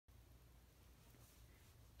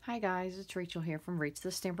Hi guys, it's Rachel here from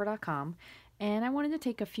Rachthestamper.com, and I wanted to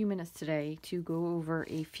take a few minutes today to go over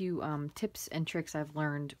a few tips and tricks I've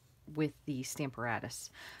learned with the Stamparatus.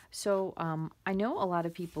 So I know a lot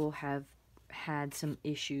of people have had some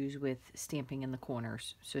issues with stamping in the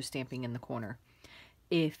corners, so stamping in the corner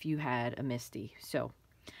if you had a Misti. So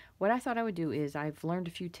what I thought I would do is I've learned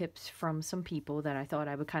a few tips from some people that I thought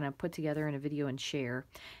I would kind of put together in a video and share.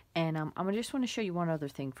 And I just want to show you one other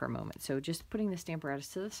thing for a moment. So just putting the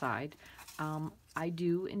Stamparatus to the side, I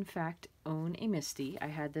do in fact own a Misti. I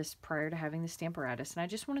had this prior to having the Stamparatus, and I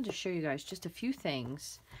just wanted to show you guys just a few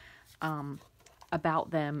things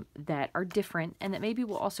about them that are different and that maybe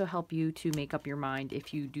will also help you to make up your mind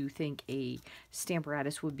if you do think a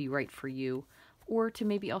Stamparatus would be right for you, or to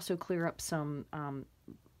maybe also clear up some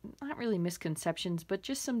not really misconceptions, but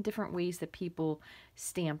just some different ways that people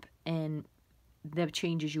stamp and the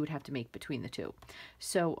changes you would have to make between the two.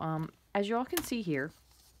 So as you all can see here,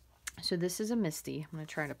 so this is a Misti. I'm going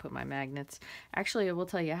to try to put my magnets. Actually, I will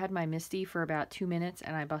tell you, I had my Misti for about 2 minutes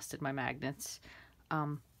and I busted my magnets.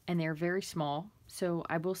 And they're very small. So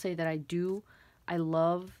I will say that I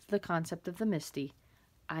love the concept of the Misti.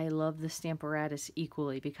 I love the Stamparatus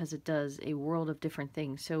equally because it does a world of different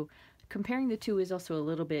things. So comparing the two is also a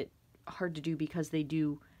little bit hard to do because they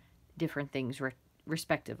do different things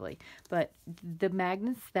respectively. But the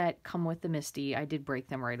magnets that come with the Misti, I did break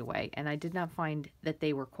them right away, and I did not find that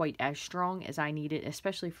they were quite as strong as I needed,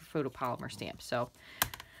 especially for photopolymer stamps. So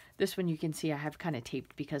this one you can see I have kind of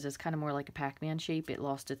taped because it's kind of more like a Pac-Man shape. It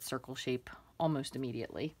lost its circle shape almost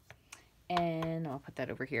immediately. And I'll put that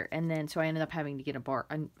over here. And then, so I ended up having to get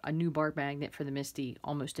a new bar magnet for the Misti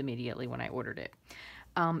almost immediately when I ordered it.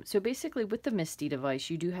 So basically with the Misti device,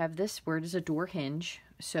 you do have this where it is a door hinge.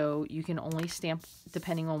 So you can only stamp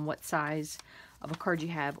depending on what size of a card you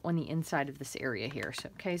have on the inside of this area here. So,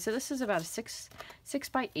 okay, so this is about a 6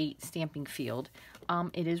 by 8 stamping field.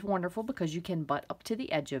 It is wonderful because you can butt up to the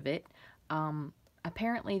edge of it.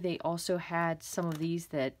 Apparently they also had some of these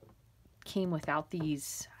that came without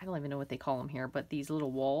these, I don't even know what they call them here, but these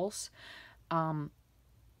little walls.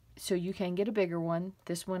 So you can get a bigger one.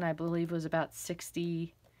 This one I believe was about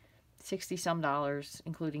 $60 some,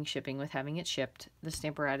 including shipping with having it shipped. The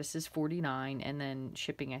Stamparatus is $49, and then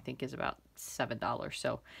shipping I think is about $7.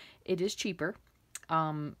 So it is cheaper.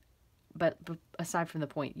 But aside from the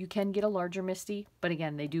point, you can get a larger Misti, but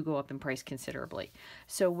again, they do go up in price considerably.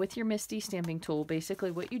 So with your Misti stamping tool,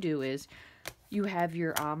 basically what you do is you have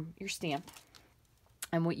your stamp.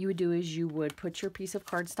 And what you would do is you would put your piece of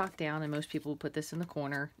cardstock down, and most people would put this in the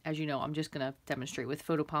corner. As you know, I'm just going to demonstrate with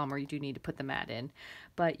photopolymer, you do need to put the mat in.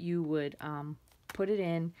 But you would put it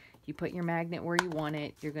in, you put your magnet where you want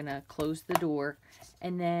it, you're going to close the door,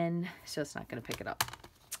 and then, so it's not going to pick it up.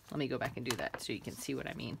 Let me go back and do that so you can see what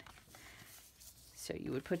I mean. So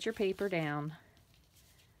you would put your paper down,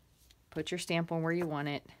 put your stamp on where you want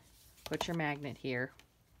it, put your magnet here,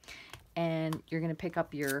 and you're going to pick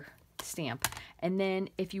up your stamp. And then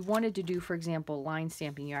if you wanted to do, for example, line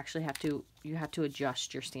stamping, you actually have to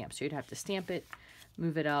adjust your stamp. So you'd have to stamp it,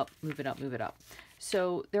 move it up, move it up, move it up.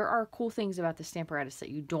 So there are cool things about the Stamparatus that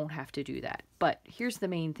you don't have to do that. But here's the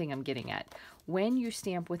main thing I'm getting at. When you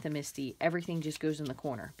stamp with a Misti, everything just goes in the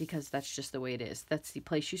corner because that's just the way it is. That's the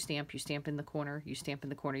place you stamp. You stamp in the corner, you stamp in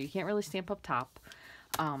the corner. You can't really stamp up top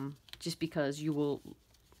just because you'll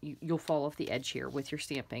fall off the edge here with your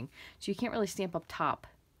stamping. So you can't really stamp up top.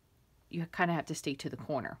 You kind of have to stay to the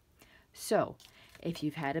corner. So if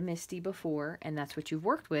you've had a Misti before and that's what you've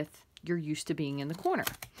worked with, you're used to being in the corner.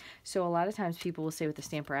 So a lot of times people will say with the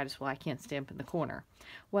Stamparatus, well, I can't stamp in the corner.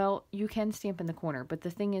 Well, you can stamp in the corner, but the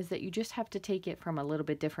thing is that you just have to take it from a little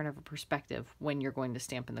bit different of a perspective when you're going to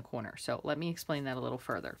stamp in the corner. So let me explain that a little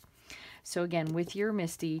further. So again, with your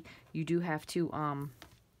Misti, you do have to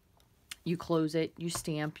you close it, you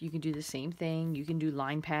stamp, you can do the same thing, you can do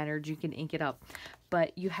line patterns, you can ink it up,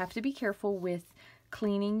 but you have to be careful with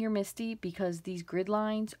cleaning your Misti because these grid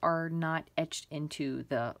lines are not etched into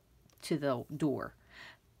the door.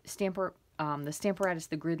 The Stamparatus,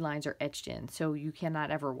 the grid lines are etched in, so you cannot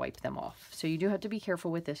ever wipe them off. So you do have to be careful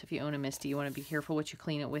with this. If you own a Misti, you want to be careful what you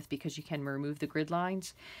clean it with because you can remove the grid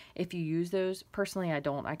lines if you use those. Personally, I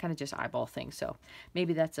don't. I kind of just eyeball things, so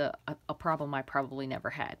maybe that's a problem I probably never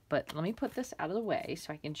had. But let me put this out of the way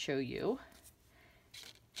so I can show you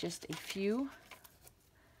just a few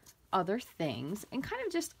other things and kind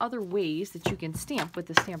of just other ways that you can stamp with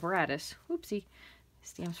the Stamparatus. Whoopsie.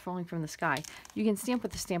 Stamps falling from the sky. You can stamp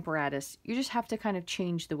with the Stamparatus. You just have to kind of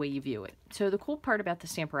change the way you view it. So the cool part about the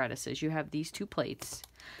Stamparatus is you have these two plates.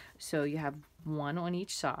 So you have one on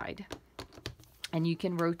each side. And you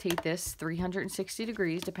can rotate this 360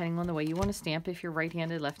 degrees depending on the way you want to stamp, if you're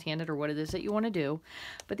right-handed, left-handed, or what it is that you want to do.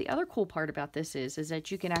 But the other cool part about this is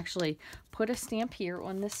that you can actually put a stamp here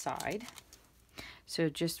on this side. So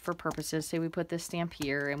just for purposes, say we put this stamp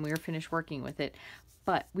here and we were finished working with it,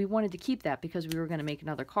 but we wanted to keep that because we were going to make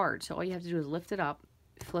another card. So all you have to do is lift it up,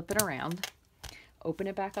 flip it around, open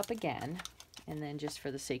it back up again, and then just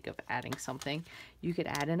for the sake of adding something, you could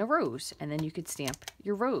add in a rose, and then you could stamp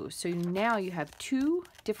your rose. So now you have two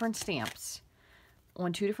different stamps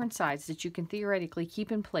on two different sides that you can theoretically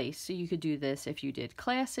keep in place. So you could do this if you did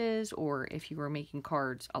classes, or if you were making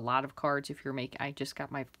cards, a lot of cards. If you're making, I just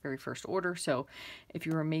got my very first order, so if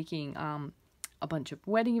you were making a bunch of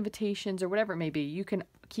wedding invitations or whatever it may be, you can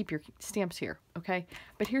keep your stamps here, okay?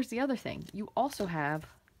 But here's the other thing. You also have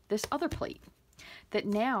this other plate that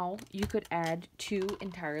now you could add two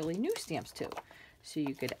entirely new stamps to. So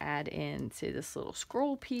you could add in, say, this little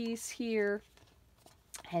scroll piece here,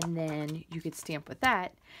 and then you could stamp with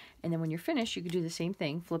that. And then when you're finished, you could do the same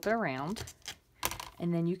thing, flip it around,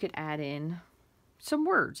 and then you could add in some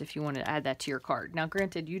words if you want to add that to your card. Now,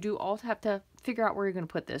 granted, you do all have to figure out where you're going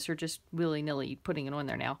to put this, or just willy-nilly putting it on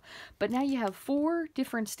there now. But now you have 4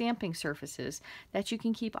 different stamping surfaces that you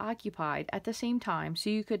can keep occupied at the same time, so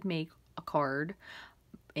you could make a card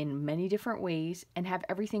in many different ways and have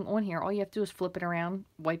everything on here. All you have to do is flip it around,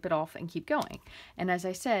 wipe it off, and keep going. And as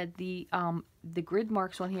I said, the grid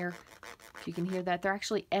marks on here, if you can hear that, they're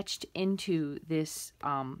actually etched into this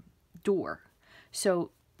door.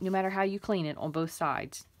 So no matter how you clean it on both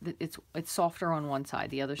sides, it's softer on one side,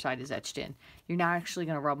 the other side is etched in. You're not actually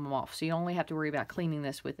going to rub them off. So you only have to worry about cleaning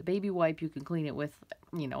this with a baby wipe. You can clean it with,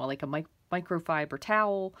 you know, like a microfiber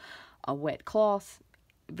towel, a wet cloth.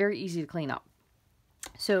 Very easy to clean up.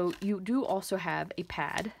 So you do also have a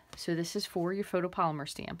pad. So this is for your photopolymer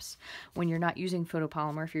stamps. When you're not using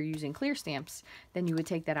photopolymer, if you're using clear stamps, then you would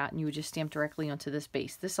take that out and you would just stamp directly onto this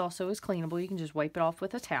base. This also is cleanable. You can just wipe it off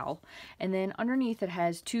with a towel. And then underneath it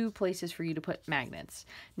has 2 places for you to put magnets.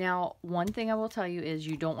 Now, one thing I will tell you is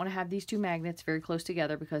you don't want to have these 2 magnets very close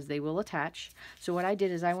together because they will attach. So what I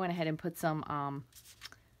did is I went ahead and put some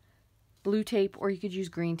blue tape, or you could use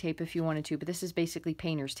green tape if you wanted to, but this is basically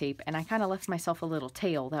painter's tape, and I kind of left myself a little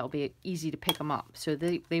tail that will be easy to pick them up. So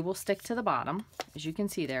they will stick to the bottom, as you can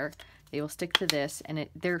see there. They will stick to this, and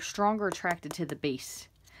they're stronger attracted to the base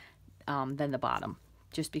than the bottom,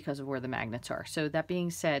 just because of where the magnets are. So that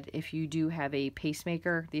being said, if you do have a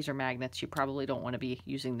pacemaker, these are magnets. You probably don't want to be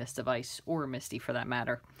using this device, or a Misti for that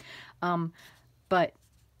matter. But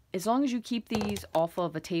as long as you keep these off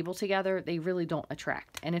of a table together, they really don't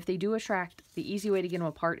attract. And if they do attract, the easy way to get them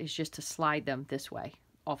apart is just to slide them this way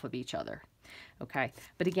off of each other. Okay,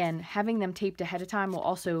 but again, having them taped ahead of time will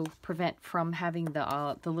also prevent from having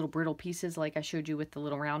the little brittle pieces like I showed you with the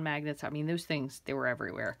little round magnets. I mean, those things, they were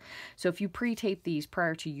everywhere. So if you pre-tape these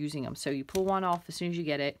prior to using them, so you pull one off as soon as you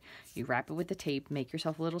get it, you wrap it with the tape, make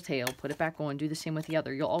yourself a little tail, put it back on, do the same with the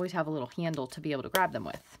other. You'll always have a little handle to be able to grab them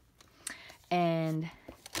with. And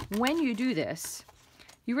when you do this,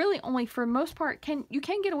 you really only, for the most part, you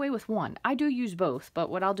can get away with one. I do use both, but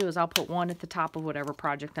what I'll do is I'll put one at the top of whatever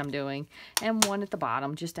project I'm doing and one at the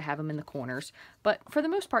bottom just to have them in the corners. But for the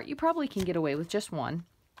most part, you probably can get away with just one.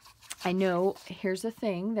 I know, here's the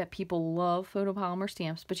thing, that people love photopolymer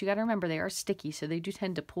stamps, but you got to remember they are sticky, so they do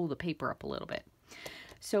tend to pull the paper up a little bit.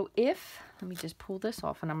 So let me just pull this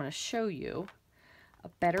off, and I'm going to show you a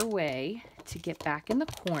better way to get back in the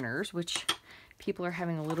corners, which people are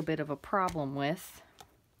having a little bit of a problem with,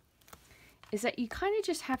 is that you kind of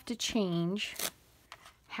just have to change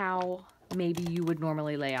how maybe you would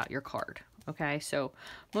normally lay out your card. Okay, so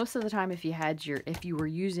most of the time if you were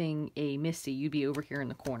using a Misti, you'd be over here in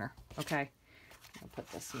the corner. Okay, I'll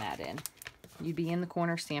put this mat in. You'd be in the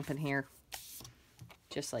corner stamping here,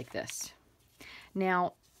 just like this.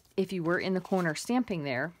 Now, if you were in the corner stamping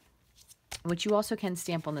there, which you also can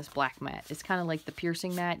stamp on this black mat. It's kind of like the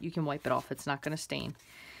piercing mat. You can wipe it off. It's not going to stain.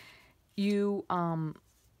 So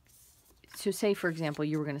say, for example,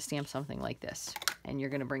 you were going to stamp something like this, and you're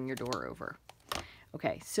going to bring your door over.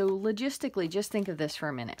 Okay, so logistically, just think of this for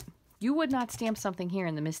a minute. You would not stamp something here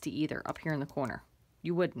in the Misti either, up here in the corner.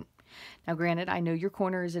 You wouldn't. Now, granted, I know your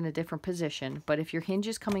corner is in a different position, but if your hinge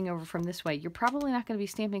is coming over from this way, you're probably not going to be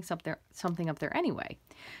stamping something up there anyway.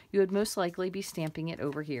 You would most likely be stamping it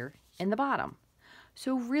over here in the bottom.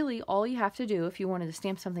 So really, all you have to do if you wanted to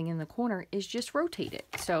stamp something in the corner is just rotate it.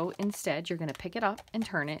 So instead, you're going to pick it up and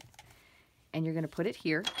turn it, and you're going to put it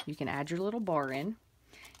here. You can add your little bar in.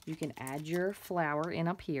 You can add your flower in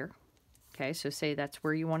up here. Okay, so say that's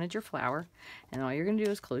where you wanted your flower, and all you're going to do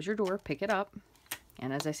is close your door, pick it up,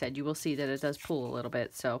 And as I said, you will see that it does pull a little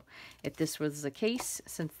bit. So if this was the case,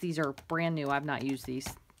 since these are brand new, I've not used these,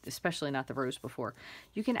 especially not the rose before,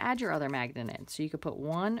 you can add your other magnet in. So you could put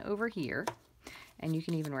one over here, and you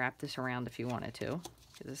can even wrap this around if you wanted to,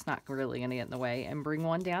 because it's not really going to get in the way, and bring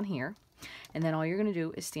one down here. And then all you're going to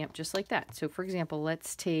do is stamp just like that. So for example,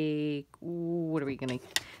 let's take, what are we going to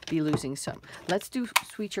be losing some? Let's do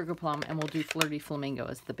Sweet Sugar Plum, and we'll do Flirty Flamingo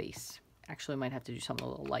as the base. Actually, we might have to do something a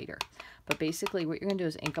little lighter. But basically what you're going to do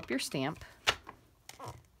is ink up your stamp,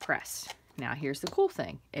 press. Now here's the cool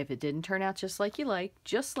thing. If it didn't turn out just like you like,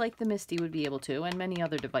 just like the Misti would be able to, and many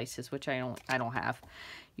other devices, which I don't have,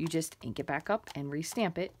 you just ink it back up and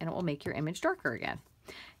restamp it, and it will make your image darker again.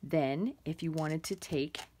 Then if you wanted to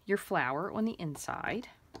take your flower on the inside,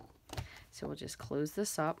 so we'll just close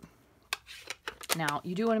this up. Now,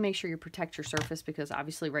 you do want to make sure you protect your surface, because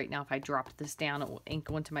obviously right now if I dropped this down, it will ink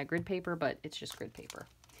onto my grid paper, but it's just grid paper.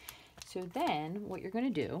 So then what you're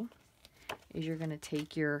going to do is you're going to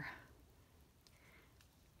take your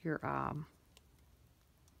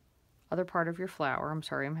other part of your flower. I'm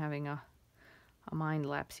sorry, I'm having a mind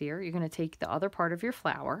lapse here. You're going to take the other part of your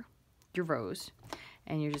flower, your rose,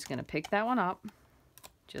 and you're just going to pick that one up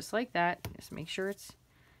just like that. Just make sure it's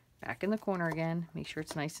back in the corner again. Make sure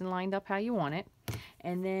it's nice and lined up how you want it.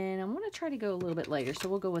 And then I'm going to try to go a little bit lighter, so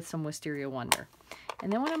we'll go with some Wisteria Wonder.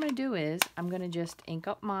 And then what I'm going to do is I'm going to just ink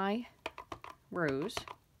up my rose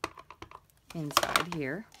inside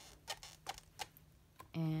here.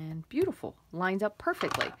 And beautiful, lines up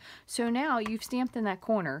perfectly. So now you've stamped in that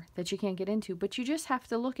corner that you can't get into, but you just have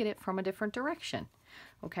to look at it from a different direction.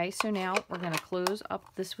 Okay, so now we're going to close up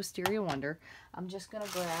this Wisteria Wonder. I'm just going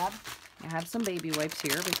to grab, I have some baby wipes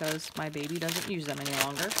here because my baby doesn't use them any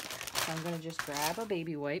longer. So I'm going to just grab a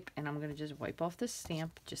baby wipe, and I'm going to just wipe off this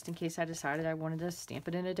stamp just in case I decided I wanted to stamp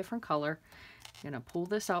it in a different color. I'm going to pull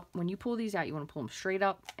this up. When you pull these out, you want to pull them straight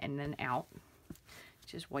up and then out.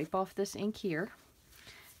 Just wipe off this ink here.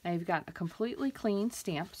 Now you've got a completely clean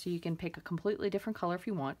stamp, so you can pick a completely different color if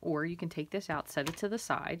you want, or you can take this out, set it to the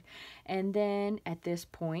side, and then at this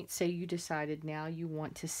point, say you decided now you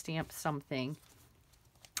want to stamp something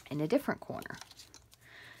in a different corner.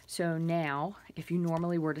 So now, if you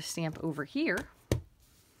normally were to stamp over here,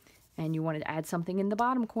 and you wanted to add something in the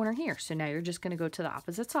bottom corner here, so now you're just going to go to the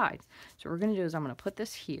opposite side. So what we're going to do is I'm going to put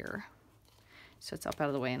this here, so it's up out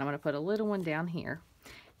of the way, and I'm going to put a little one down here.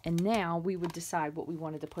 And now we would decide what we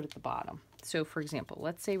wanted to put at the bottom. So for example,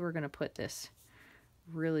 let's say we're going to put this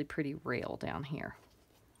really pretty rail down here.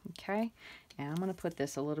 Okay, and I'm going to put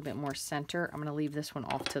this a little bit more center. I'm going to leave this one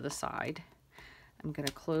off to the side. I'm going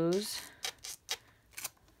to close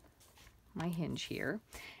my hinge here.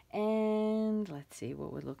 And let's see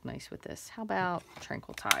what would look nice with this. How about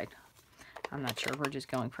Tranquil Tide? I'm not sure. We're just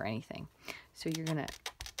going for anything. So you're going to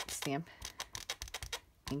stamp,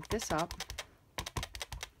 ink this up.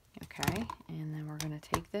 Okay, and then we're going to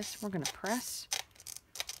take this, we're going to press.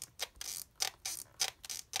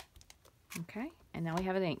 Okay, and now we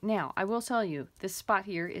have it inked. Now, I will tell you, this spot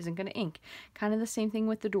here isn't going to ink. Kind of the same thing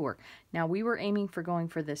with the door. Now, we were aiming for going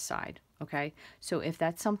for this side, okay? So if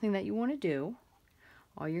that's something that you want to do,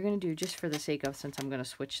 all you're going to do, just for the sake of, since I'm going to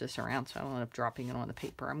switch this around so I don't end up dropping it on the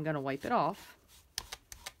paper, I'm going to wipe it off.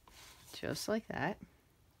 Just like that.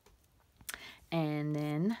 And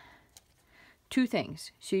then two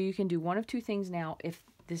things. So you can do one of two things now if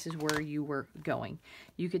this is where you were going.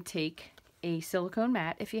 You could take a silicone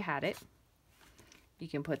mat if you had it. You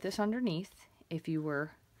can put this underneath if you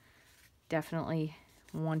were definitely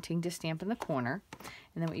wanting to stamp in the corner.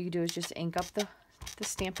 And then what you do is just ink up the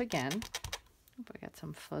stamp again. Oop, I got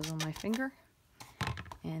some fuzz on my finger.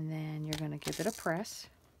 And then you're going to give it a press.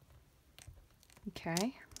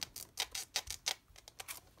 Okay.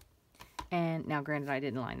 And now, granted, I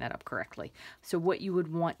didn't line that up correctly. So what you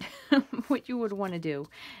would want, what you would want to do,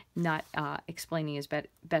 not explaining as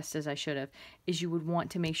best as I should have, is you would want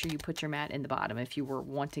to make sure you put your mat in the bottom if you were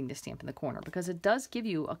wanting to stamp in the corner, because it does give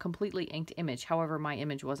you a completely inked image. However, my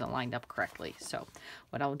image wasn't lined up correctly. So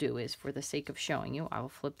what I'll do is, for the sake of showing you, I will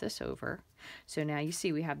flip this over. So now you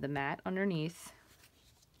see we have the mat underneath.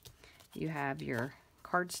 You have your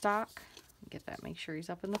cardstock. Get that, make sure he's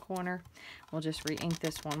up in the corner. We'll just re-ink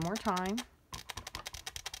this one more time.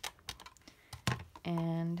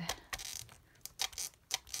 And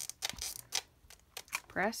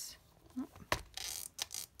press.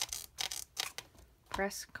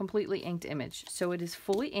 Press, completely inked image. So it is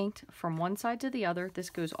fully inked from one side to the other. This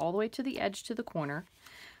goes all the way to the edge to the corner.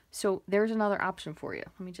 So there's another option for you.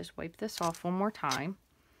 Let me just wipe this off one more time.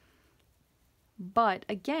 But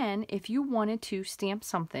again, if you wanted to stamp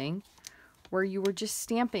something where you were just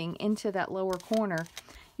stamping into that lower corner,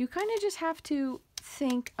 you kind of just have to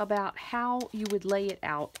think about how you would lay it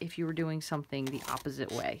out if you were doing something the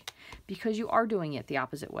opposite way, because you are doing it the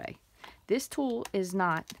opposite way. This tool is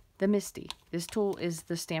not the Misti. This tool is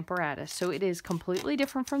the Stamparatus. So it is completely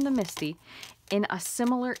different from the Misti in a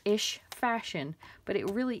similar-ish fashion, but it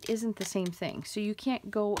really isn't the same thing. So you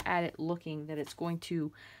can't go at it looking that it's going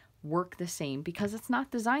to work the same, because it's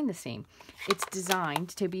not designed the same. It's designed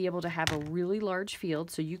to be able to have a really large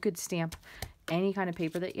field, so you could stamp any kind of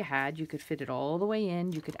paper that you had. You could fit it all the way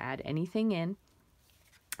in. You could add anything in.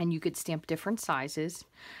 And you could stamp different sizes.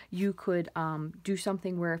 You could do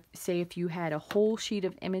something where, say, if you had a whole sheet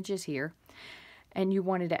of images here and you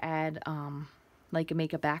wanted to add, like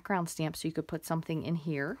make a background stamp, so you could put something in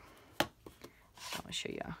here. I'll show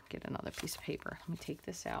you. Get another piece of paper. Let me take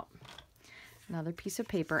this out. Another piece of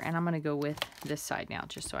paper, and I'm going to go with this side now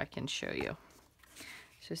just so I can show you.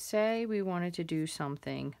 So say we wanted to do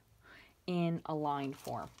something in a line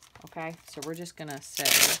form, okay? So we're just going to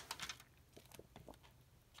say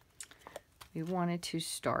we wanted to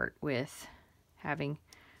start with having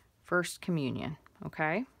First Communion,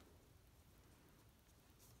 okay?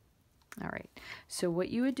 All right, so what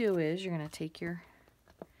you would do is you're going to take your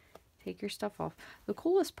stuff off. The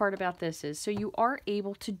coolest part about this is, so you are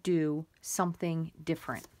able to do something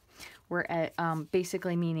different. We're at,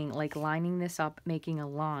 basically meaning like lining this up, making a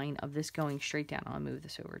line of this going straight down. I'll move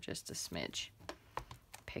this over just a smidge.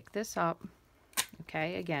 Pick this up.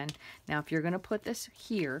 Okay, again, now if you're going to put this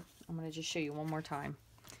here, I'm going to just show you one more time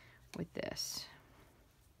with this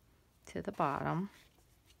to the bottom.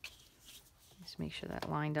 Just make sure that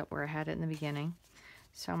lined up where I had it in the beginning.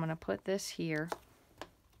 So I'm going to put this here,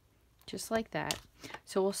 just like that.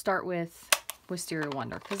 So we'll start with Wisteria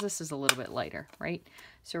Wonder, because this is a little bit lighter, right?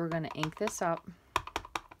 So we're going to ink this up.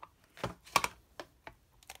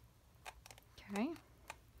 Okay.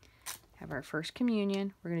 Have our First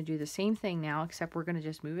Communion. We're going to do the same thing now, except we're going to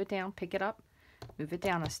just move it down, pick it up, move it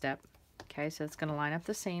down a step. Okay, so it's going to line up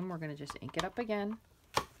the same. We're going to just ink it up again.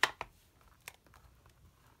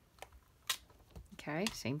 Okay,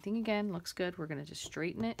 same thing again. Looks good. We're going to just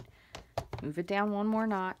straighten it, move it down one more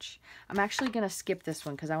notch. I'm actually going to skip this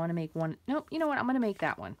one because I want to make one. Nope, you know what? I'm going to make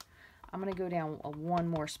that one. I'm going to go down one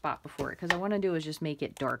more spot before it, because I want to do is just make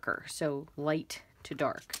it darker. So light to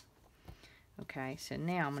dark. Okay, so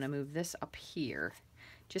now I'm going to move this up here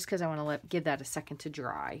just because I want to give that a second to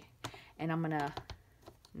dry. And I'm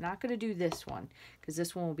not going to do this one because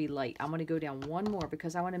this one will be light. I'm going to go down one more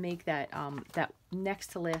because I want to make that, that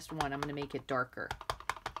next to last one, I'm going to make it darker.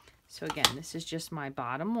 So again, this is just my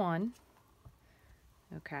bottom one.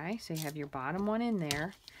 Okay, so you have your bottom one in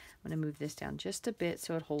there. I'm going to move this down just a bit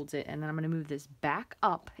so it holds it. And then I'm going to move this back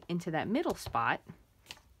up into that middle spot.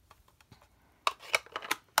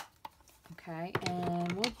 Okay,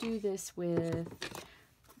 and we'll do this with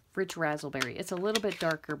Rich Razzleberry. It's a little bit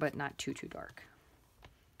darker, but not too dark.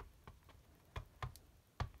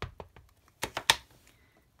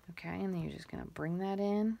 Okay, and then you're just going to bring that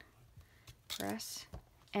in, press.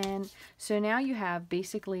 And so now you have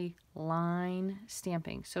basically line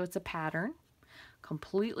stamping. So it's a pattern,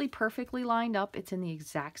 completely perfectly lined up. It's in the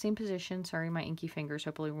exact same position. Sorry, my inky fingers,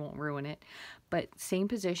 hopefully won't ruin it. But same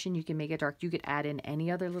position, you can make it dark. You could add in any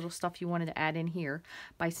other little stuff you wanted to add in here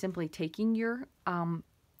by simply taking your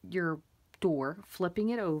door,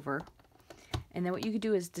 flipping it over, and then what you could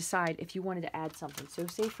do is decide if you wanted to add something. So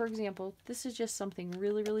say, for example, this is just something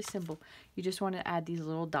really, really simple. You just want to add these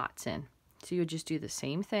little dots in. So you would just do the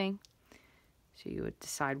same thing. So you would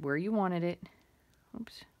decide where you wanted it.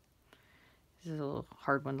 Oops. This is a little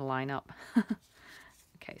hard one to line up.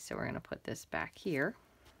 Okay, so we're going to put this back here.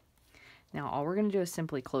 Now all we're going to do is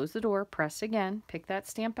simply close the door, press again, pick that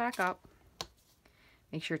stamp back up.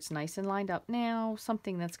 Make sure it's nice and lined up. Now,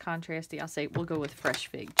 something that's contrasty, I'll say we'll go with Fresh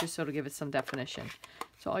Fig, just so it'll give it some definition.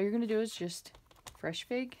 So all you're going to do is just Fresh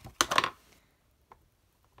Fig,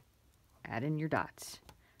 add in your dots.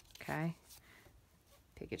 Okay.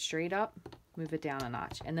 Pick it straight up, move it down a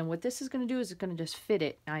notch. And then what this is going to do is it's going to just fit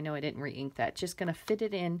it. I know I didn't re-ink that. Just going to fit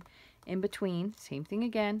it in between. Same thing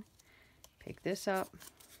again. Pick this up,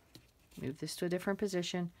 move this to a different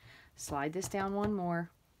position, slide this down one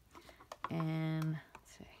more, and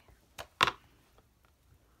let's see.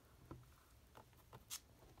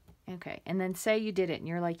 Okay, and then say you did it and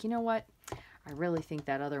you're like, you know what? I really think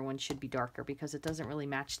that other one should be darker because it doesn't really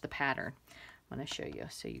match the pattern. I'm going to show you.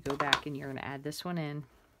 So you go back and you're going to add this one in.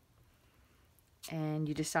 And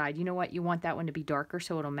you decide, you know what, you want that one to be darker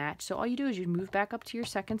so it'll match. So all you do is you move back up to your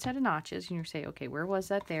second set of notches and you say, okay, where was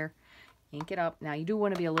that there? Ink it up. Now you do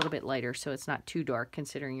want to be a little bit lighter so it's not too dark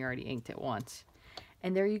considering you already inked it once.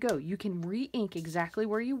 And there you go. You can re-ink exactly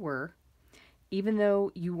where you were even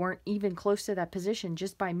though you weren't even close to that position,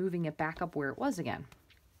 just by moving it back up where it was again.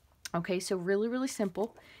 Okay, so really, really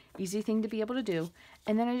simple, easy thing to be able to do.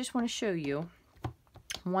 And then I just want to show you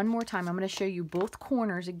one more time. I'm going to show you both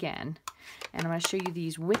corners again, and I'm going to show you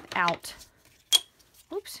these without,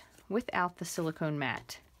 without the silicone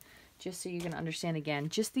mat, just so you can understand again,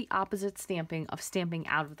 just the opposite stamping of stamping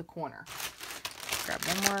out of the corner. Grab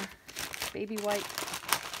one more baby wipe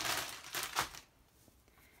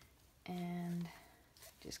and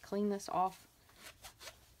just clean this off.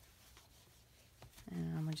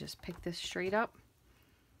 And I'm going to just pick this straight up.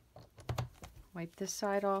 Wipe this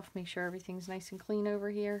side off, make sure everything's nice and clean over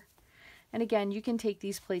here. And again, you can take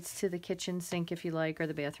these plates to the kitchen sink if you like, or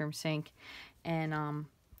the bathroom sink, and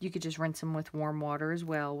you could just rinse them with warm water as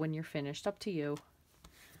well when you're finished, up to you.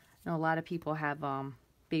 Now, a lot of people have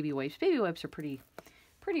baby wipes. Baby wipes are pretty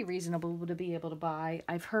reasonable to be able to buy.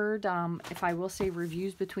 I've heard, if I will say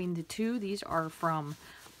reviews between the two, these are from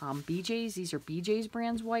BJ's. These are BJ's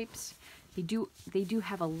brands wipes. They do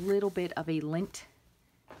have a little bit of a lint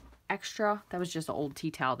extra. That was just an old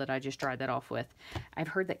tea towel that I just dried that off with. I've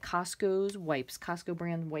heard that Costco's wipes, Costco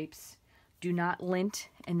brand wipes, do not lint,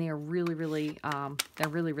 and they are really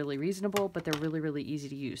reasonable, but they're really easy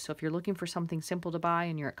to use. So if you're looking for something simple to buy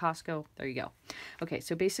and you're at Costco, there you go. Okay,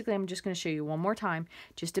 so basically I'm just going to show you one more time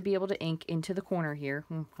just to be able to ink into the corner here.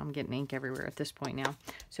 I'm getting ink everywhere at this point now.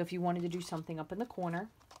 So if you wanted to do something up in the corner,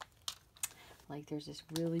 like there's this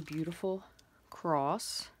really beautiful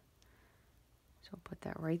cross. So I'll put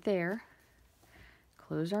that right there.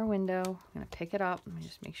 Close our window. I'm going to pick it up. Let me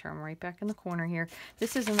just make sure I'm right back in the corner here.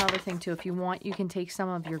 This is another thing too. If you want, you can take some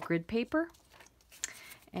of your grid paper,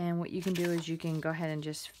 and what you can do is you can go ahead and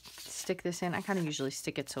just stick this in. I kind of usually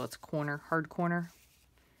stick it so it's hard corner,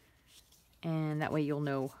 and that way you'll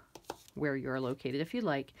know where you're located if you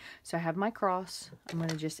like. So I have my cross. I'm going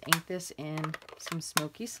to just ink this in some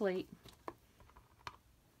smoky slate.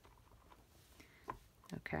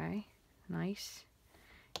 Okay, nice.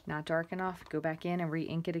 Not dark enough, go back in and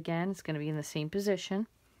re-ink it again. It's going to be in the same position.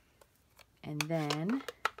 And then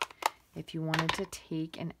if you wanted to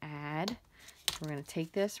take and add, so we're going to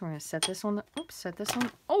take this, we're going to set this on the, set this on,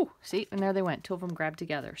 oh, see, and there they went. Two of them grabbed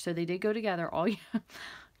together. So they did go together. All you,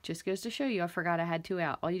 just goes to show you, I forgot I had two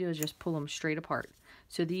out. All you do is just pull them straight apart.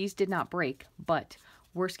 So these did not break, but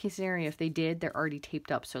worst case scenario, if they did, they're already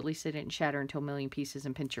taped up. So at least they didn't shatter into a million pieces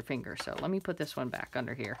and pinch your finger. So let me put this one back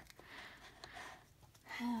under here.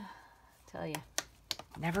 Tell you,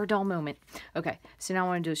 never a dull moment. Okay, so now I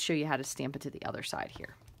want to do is show you how to stamp it to the other side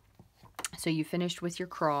here. So you finished with your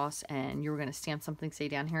cross, and you're going to stamp something, say,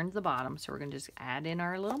 down here into the bottom. So we're going to just add in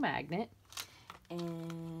our little magnet,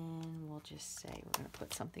 and we'll just say we're going to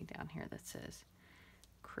put something down here that says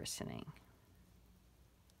christening.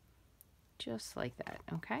 Just like that,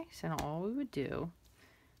 okay? So now all we would do,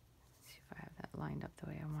 let's see if I have that lined up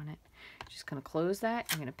the way I want it. Just going to close that.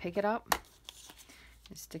 I'm going to pick it up.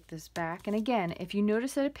 Stick this back, and again, if you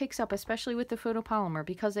notice that it picks up, especially with the photopolymer,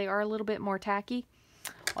 because they are a little bit more tacky,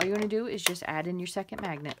 all you're going to do is just add in your second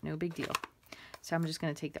magnet. No big deal. So I'm just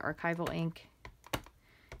going to take the archival ink,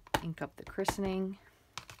 ink up the christening,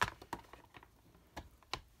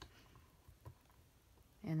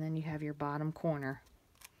 and then you have your bottom corner.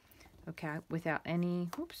 Okay, without any,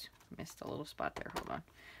 oops, missed a little spot there, hold on,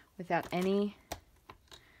 without any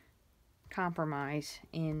compromise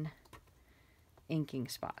in inking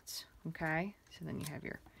spots. Okay, so then you have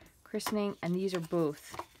your christening, and these are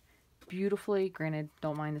both beautifully, granted,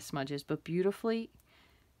 don't mind the smudges, but beautifully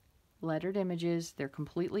lettered images. They're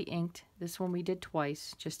completely inked. This one we did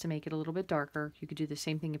twice just to make it a little bit darker. You could do the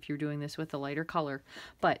same thing if you're doing this with a lighter color,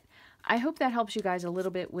 but I hope that helps you guys a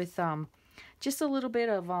little bit with just a little bit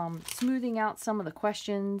of smoothing out some of the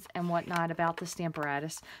questions and whatnot about the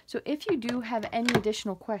Stamparatus. So if you do have any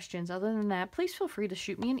additional questions other than that, please feel free to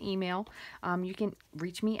shoot me an email. You can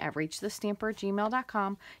reach me at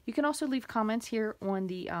rachthestamper@gmail.com. You can also leave comments here on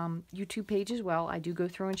the YouTube page as well. I do go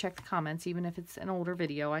through and check the comments. Even if it's an older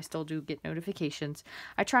video, I still do get notifications.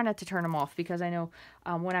 I try not to turn them off because I know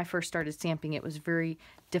when I first started stamping, it was very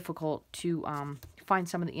difficult to find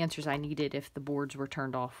some of the answers I needed if the boards were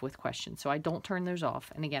turned off with questions. So I don't turn those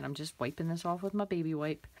off. And again, I'm just wiping this off with my baby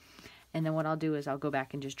wipe. And then what I'll do is I'll go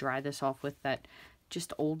back and just dry this off with that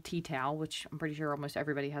just old tea towel, which I'm pretty sure almost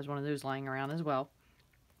everybody has one of those lying around as well.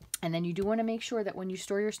 And then you do want to make sure that when you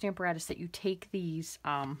store your Stamparatus that you take these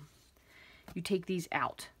out.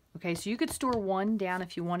 Okay, so you could store one down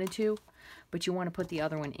if you wanted to, but you want to put the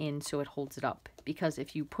other one in so it holds it up. Because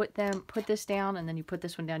if you put this down and then you put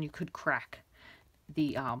this one down, you could crack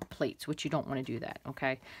the plates, which you don't want to do that,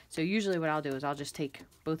 okay? So usually what I'll do is I'll just take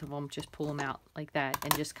both of them, just pull them out like that,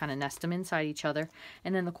 and just kind of nest them inside each other.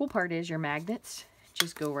 And then the cool part is your magnets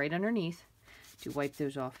just go right underneath. To wipe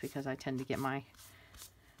those off because I tend to get my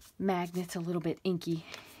magnets a little bit inky.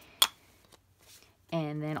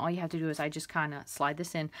 And then all you have to do is I just kind of slide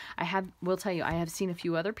this in. Will tell you, I have seen a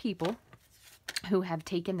few other people who have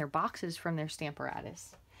taken their boxes from their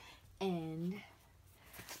Stamparatus, and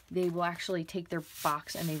they will actually take their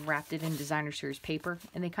box and they've wrapped it in designer series paper,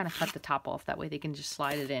 and they kind of cut the top off. That way they can just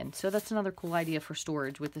slide it in. So that's another cool idea for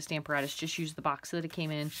storage with the Stamparatus. Just use the box that it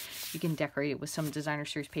came in. You can decorate it with some designer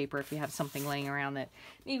series paper if you have something laying around that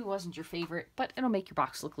maybe wasn't your favorite, but it'll make your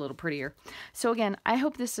box look a little prettier. So again, I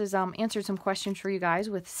hope this has answered some questions for you guys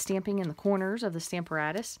with stamping in the corners of the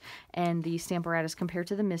Stamparatus and the Stamparatus compared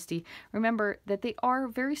to the Misti. Remember that they are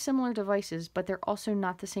very similar devices, but they're also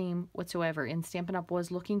not the same whatsoever. And Stampin' Up!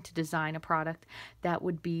 Was looking to design a product that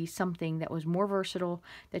would be something that was more versatile,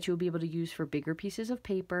 that you would be able to use for bigger pieces of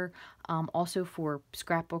paper, also for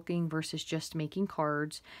scrapbooking versus just making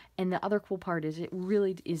cards. And the other cool part is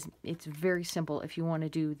it's very simple if you want to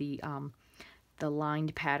do the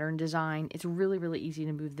lined pattern design. It's really easy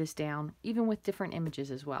to move this down, even with different images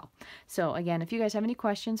as well. So again, if you guys have any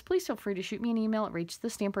questions, please feel free to shoot me an email at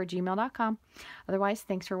rachthestamper@gmail.com. Otherwise,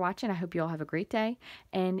 thanks for watching. I hope you all have a great day.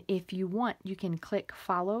 And if you want, you can click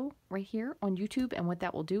follow right here on YouTube, and what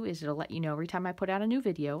that will do is it'll let you know every time I put out a new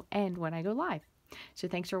video and when I go live. So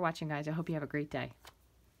thanks for watching, guys. I hope you have a great day.